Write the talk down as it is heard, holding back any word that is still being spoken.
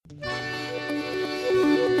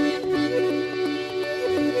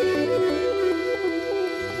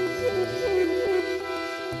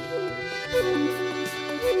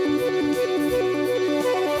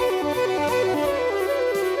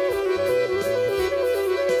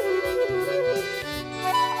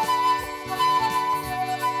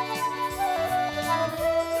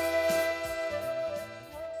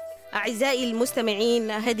أعزائي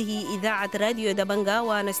المستمعين، هذه إذاعة راديو دبنقا،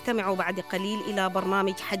 ونستمع بعد قليل إلى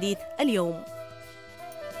برنامج حديث اليوم.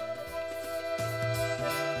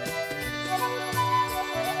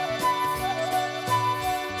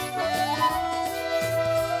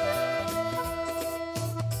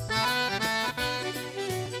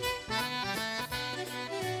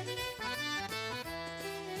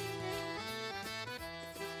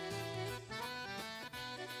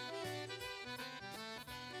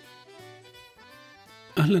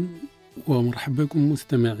 أهلا ومرحبا بكم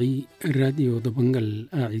مستمعي الراديو دبنقا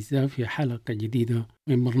الأعزاء في حلقة جديدة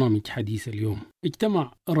من برنامج حديث اليوم.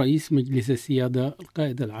 اجتمع رئيس مجلس السيادة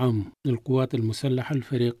القائد العام للقوات المسلحة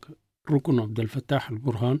الفريق ركن عبد الفتاح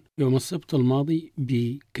البرهان يوم السبت الماضي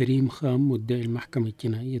بكريم خام مدعي المحكمة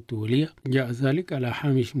الجنائية الدولية. جاء ذلك على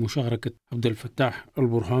هامش مشاركة عبد الفتاح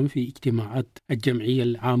البرهان في اجتماعات الجمعية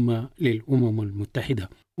العامة للأمم المتحدة.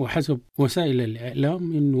 وحسب وسائل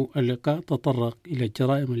الإعلام أنه اللقاء تطرق إلى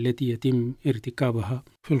الجرائم التي يتم ارتكابها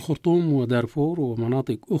في الخرطوم ودارفور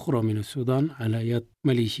ومناطق أخرى من السودان على يد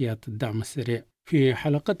ميليشيات الدعم السريع. في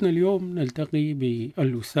حلقتنا اليوم نلتقي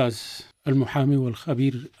بالأستاذ المحامي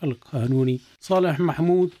والخبير القانوني صالح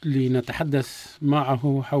محمود لنتحدث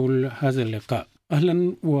معه حول هذا اللقاء.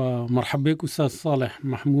 أهلا ومرحبا بك أستاذ صالح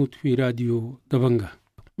محمود في راديو دبنقا.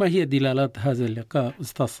 ما هي دلالات هذا اللقاء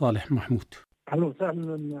أستاذ صالح محمود؟ أهلا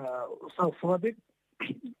وسهلا أستاذ صادق،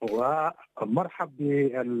 ومرحب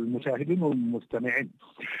بالمشاهدين والمستمعين.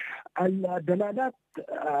 الدلالات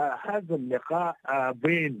هذا اللقاء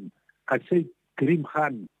بين السيد كريم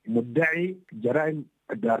خان مدعي جرائم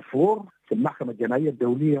دارفور في المحكمة الجنائية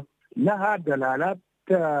الدولية لها دلالات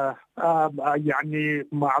يعني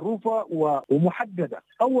معروفة ومحددة.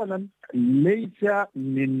 أولا، ليس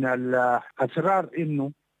من الأسرار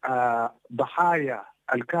إنه ضحايا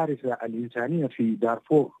الكارثة الإنسانية في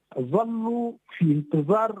دارفور ظلوا في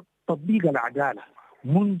انتظار تطبيق العدالة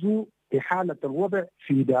منذ إحالة الوضع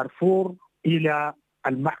في دارفور إلى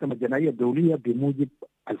المحكمة الجنائية الدولية بموجب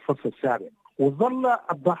الفصل السابع، وظل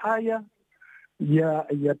الضحايا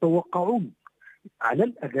يتوقعون على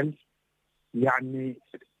الأقل يعني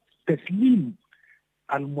تسليم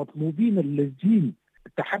المطلوبين الذين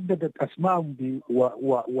تحددت أسمائهم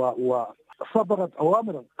وصدرت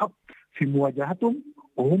أوامر القبض في مواجهتهم،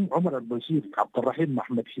 وهم عمر البشير، عبد الرحيم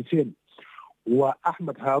محمد حسين،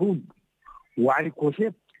 وأحمد هارون، وعلي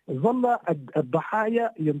كوشيت. ظل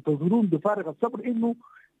الضحايا ينتظرون بفارغ الصبر إنه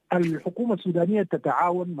الحكومة السودانية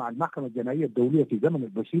تتعاون مع المحكمة الجنائية الدولية في زمن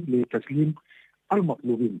البشير لتسليم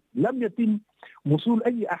المطلوبين. لم يتم وصول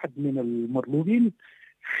أي أحد من المطلوبين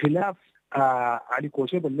خلاف علي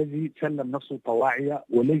كوشيت الذي سلم نفسه طواعية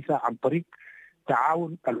وليس عن طريق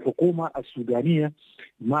تعاون الحكومة السودانية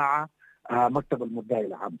مع مكتب المدعي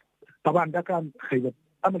العام. طبعا ده كان خيبة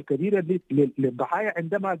أمل كبيرة للضحايا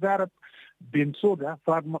عندما زارت بنسودا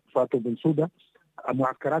فاتو بنسودا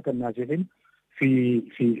معسكرات النازحين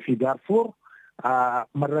في دارفور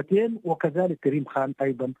مرتين، وكذلك كريم خان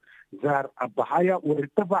أيضا زار الضحايا،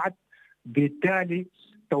 وارتفعت بالتالي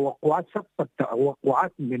سقف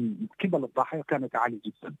التوقعات من قبل الضحايا كانت عالية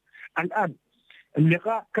جدا. الآن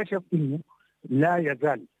اللقاء كشف إنه لا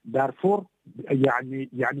يزال دارفور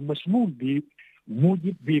يعني مشمول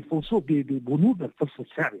ببنود الفصل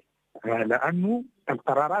السابع، لأنه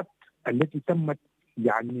القرارات التي تمت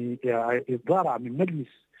يعني إصدارها من مجلس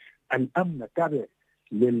الأمن التابع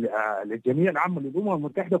للجمعية العامة للأمم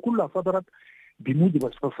المتحدة كلها صدرت بموجب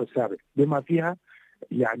الفصل السابع، بما فيها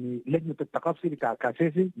يعني لجنة التقصي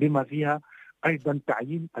كاسيسي، بما فيها أيضا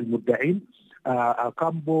تعيين المدعين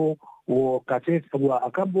كامبو وكاسيس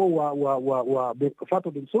وأكامبو وفاتو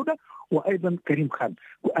بن سودا وأيضا كريم خان.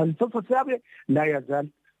 الفصل السابع لا يزال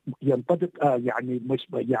ينطبق يعني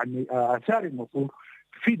سار الموصول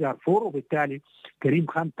في دارفور، وبالتالي كريم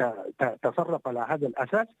خان تصرف على هذا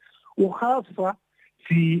الأساس، وخاصة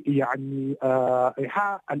في يعني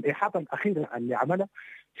الإحاطة الأخيرة اللي عملها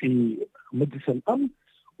في مجلس الأمن،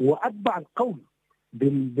 وأتبع القول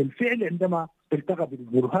بالفعل عندما التقى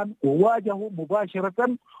بالبرهان وواجهه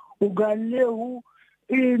مباشرة وقال له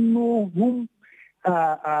إنه هم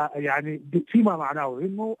يعني فيما معناه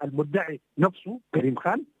إنه المدعي نفسه كريم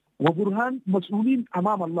خان وبرهان مسؤولين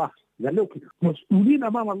أمام الله. قال له كده مسؤولين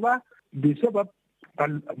أمام الله بسبب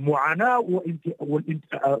المعاناة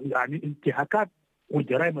يعني انتهاكات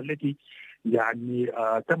والجرائم التي يعني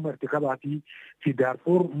تم ارتكابها في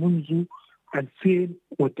دارفور منذ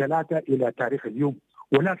 2003 إلى تاريخ اليوم.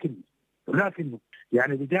 ولكن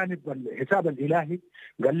يعني بجانب الحساب الإلهي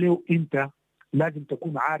قال له أنت لازم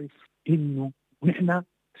تكون عارف إنه نحن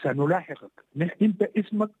سنلاحقك، أنت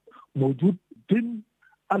اسمك موجود ضمن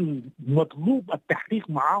المطلوب التحقيق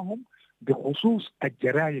معهم بخصوص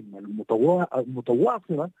الجرائم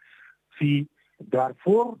المتواصلة في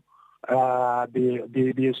دارفور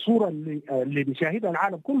بالصورة اللي بيشاهدها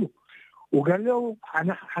العالم كله، وقال له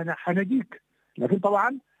حنجيك. لكن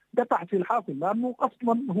طبعا ده تحصيل حاصل، لانه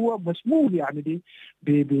اصلا هو مسمول يعني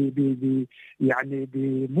يعني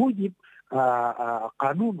بموجب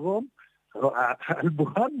قانون روم.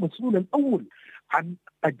 البرهان مسؤول الاول عن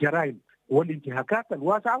الجرائم والانتهاكات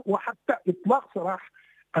الواسعه، وحتى اطلاق سراح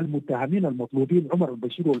المتهمين المطلوبين عمر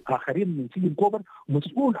البشير والاخرين من سجن كوبر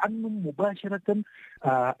مسؤول عنهم مباشره.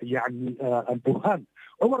 يعني البرهان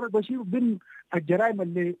عمر البشير ضمن الجرائم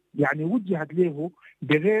اللي يعني وجهت له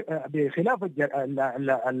بخلاف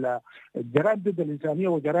الجرائم ضد الانسانيه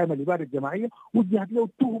وجرائم الاباده الجماعيه، وجهت له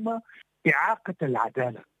تهمه اعاقه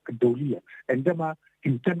العداله الدوليه عندما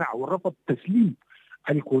امتنع ورفض تسليم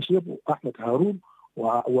علي كوشيب واحمد هارون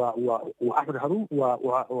واحمد هارون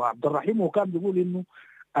وعبد الرحيم، وكان بيقول انه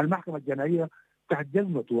المحكمه الجنائيه تحت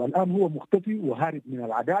جزمته، والان هو مختفي وهارب من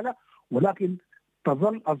العداله، ولكن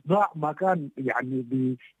تظل اصداء ما كان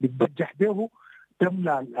يعني بيتبجح به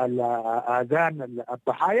تملى اذان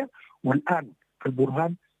الضحايا. والان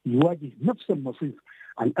البرهان يواجه نفس المصير.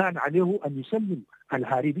 الان عليه ان يسلم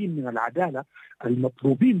الهاربين من العداله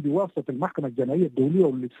المطلوبين بواسطه المحكمه الجنائيه الدوليه،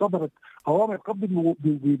 واللي صدرت اوامر قبض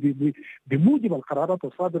بموجب القرارات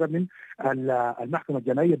الصادره من المحكمه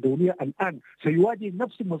الجنائيه الدوليه. الان سيواجه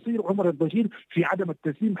نفس مصير عمر البشير في عدم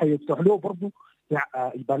التسليم، حيفتح له برضه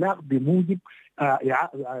بلاغ بموجب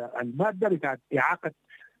الماده بتاعت اعاقه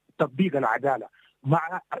تطبيق العداله.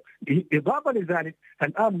 مع اضافه لذلك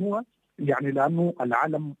الان هو يعني لانه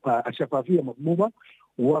العالم الشفافيه مطلوبه،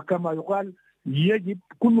 وكما يقال يجب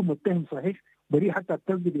كل متهم صحيح بريء حتى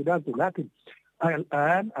تثبت ادانته، لكن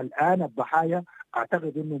الان الضحايا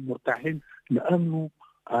اعتقد انهم مرتاحين، لانه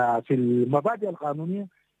في المبادئ القانونيه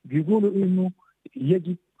بيقولوا انه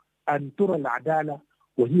يجب ان ترى العداله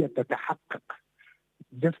وهي تتحقق.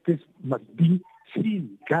 Justice must be seen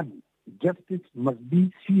done. Justice must be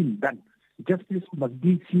seen done. Justice must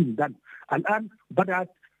be seen done. الآن بدأت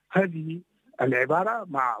هذه العبارة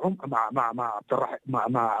مع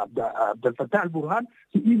عبد الفتاح البرهان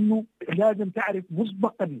في إنه لازم تعرف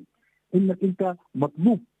مسبقا إنك أنت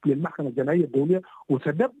مطلوب للمحكمة الجنائية الدولية،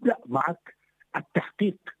 وسنبدأ معك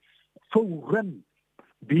التحقيق فورا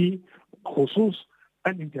بخصوص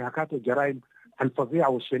الانتهاكات والجرائم الفظيعة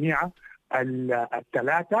والشنيعة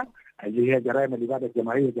الثلاثة اللي هي جرائم الإبادة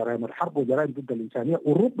الجماعية، جرائم الحرب، وجرائم ضد الإنسانية،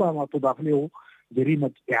 وربما تضاف له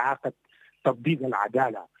جريمة إعاقة تطبيق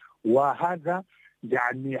العدالة. وهذا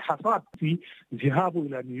يعني حصاد في ذهابه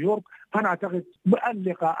إلى نيويورك. أنا أعتقد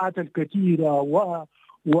اللقاءات الكثيرة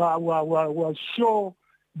والشو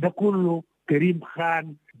ده كله كريم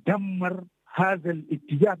خان دمر هذا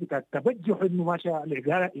الاتجاه بتاع التبجح انه ما شاء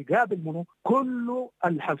يقابل منه كله.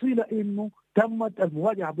 الحصيله انه تمت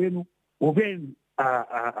المواجهه بينه وبين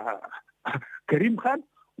كريم خان،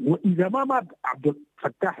 واذا ما مات عبد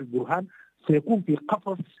الفتاح البرهان سيكون في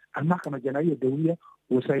قفص المحكمه الجنائيه الدوليه،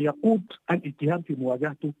 وسيقود الاتهام في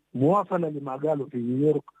مواجهته مواصله لما قاله في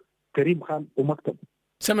نيويورك كريم خان ومكتبه.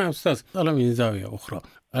 سمع أستاذ، طالما من زاوية أخرى،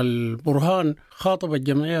 البرهان خاطب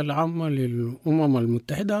الجمعية العامة للأمم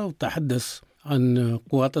المتحدة وتحدث عن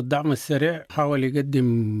قوات الدعم السريع، حاول يقدم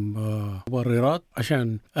مبررات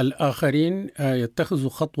عشان الآخرين يتخذوا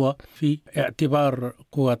خطوة في اعتبار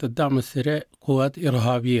قوات الدعم السريع قوات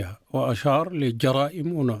إرهابية، وأشار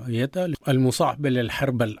للجرائم ونوعيتها المصاحبة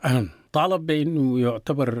للحرب. الآن طالب بأنه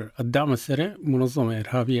يعتبر الدعم السريع منظمة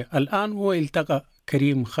إرهابية. الآن هو التقى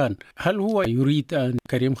كريم خان، هل هو يريد أن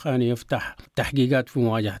كريم خان يفتح تحقيقات في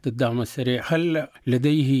مواجهة الدعم السريع؟ هل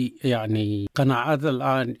لديه يعني قناعات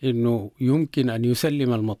الآن أنه يمكن أن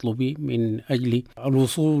يسلم المطلوبين من أجل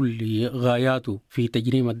الوصول لغاياته في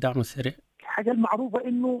تجريم الدعم السريع؟ الحاجة المعروفة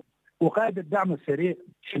أنه وقائد الدعم السريع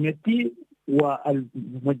شميتي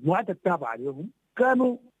والمجموعات التابعة لهم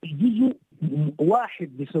كانوا جزء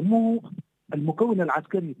واحد بيسموه المكون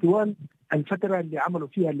العسكري طوال الفترة اللي عملوا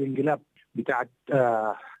فيها الانقلاب بتاعت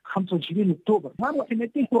 25 أكتوبر. كانوا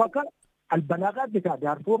حميتين شركاء البلاغات بتاع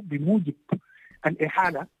دارفور بموجب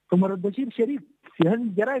الإحالة. عمر البشير شريك في هذه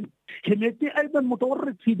الجرائم. حميتي أيضا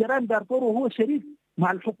متورط في جرائم دارفور وهو شريك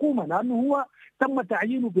مع الحكومة، لأنه هو تم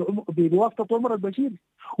تعيينه بواسطة عمر البشير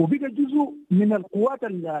وبقى جزء من القوات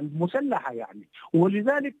المسلحة يعني.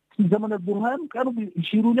 ولذلك في زمن البرهان كانوا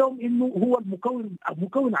بيشيروا لهم إنه هو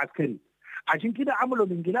المكون عسكري. عشان كده عملوا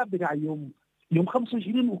الانقلاب بتاع يوم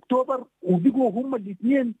 25 أكتوبر، وبقوا هم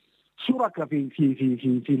الاثنين شركاء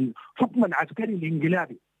في الحكم العسكري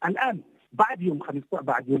الانقلابي. الآن بعد يوم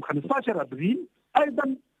 15 أبريل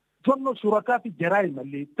أيضا ظلوا شركاء في الجرائم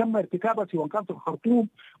اللي تم ارتكابها سواء كان في الخرطوم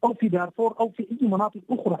أو في دارفور أو في أي مناطق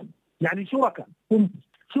أخرى. يعني شركاء، هم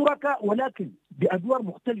شركاء ولكن بأدوار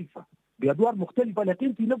مختلفة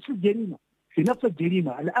لكن في نفس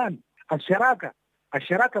الجريمة. الآن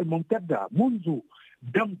الشراكة الممتدة منذ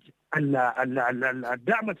دمج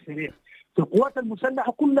الدعم السريع في القوات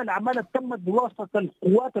المسلحة، كل الأعمال تمت بواسطة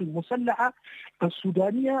القوات المسلحة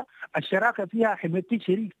السودانية. الشراكة فيها حمايتي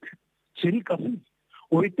شريك أصيل،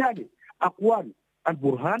 وبالتالي أقوال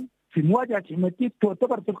البرهان في مواجهة حمايتي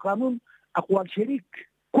تعتبر في القانون أقوال شريك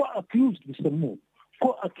كو أكيوزد بيسموه كو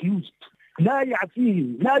أكيوزد. لا يعفيه،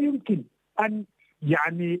 لا يمكن أن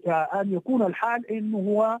أن يكون الحال إنه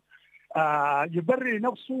هو يبرر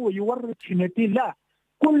نفسه ويورط حمايتي. لا،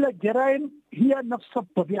 كل الجرائم هي نفس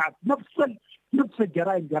الطبيعة، نفس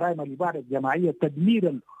الجرائم، جرائم الإبادة الجماعية،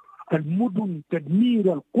 تدمير المدن،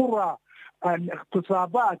 تدمير القرى،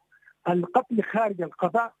 الاغتصابات، القتل خارج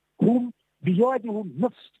القضاء، هم بيواجهوا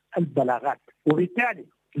نفس البلاغات. وبالتالي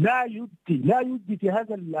لا يجدي في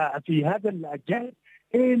هذا الجانب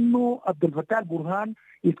انه عبد الفتاح البرهان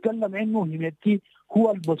يتكلم انه هيمتي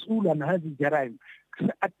هو المسؤول عن هذه الجرائم.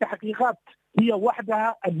 التحقيقات هي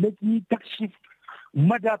وحدها التي تكشف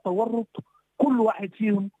مدى تورط كل واحد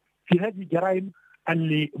فيهم في هذه الجرائم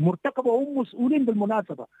اللي مرتكبه. هم مسؤولين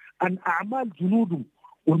بالمناسبة عن أعمال جنودهم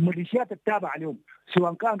والميليشيات التابعة لهم،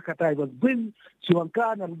 سواء كان كتائب الظل، سواء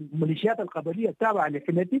كان الميليشيات القبلية التابعة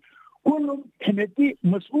لحميتي، كلهم حميتي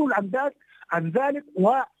مسؤول عن ذلك،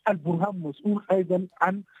 والبرهان مسؤول أيضا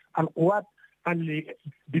عن القوات اللي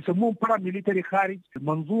بيسموهم باراميليتري خارج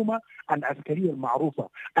المنظومة العسكرية المعروفة.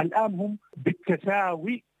 الآن هم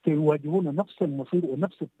بالتساوي يواجهون نفس المصير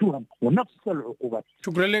ونفس التهم ونفس العقوبات.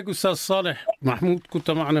 شكرا لك أستاذ صالح محمود،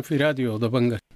 كنت معنا في راديو دبنقا.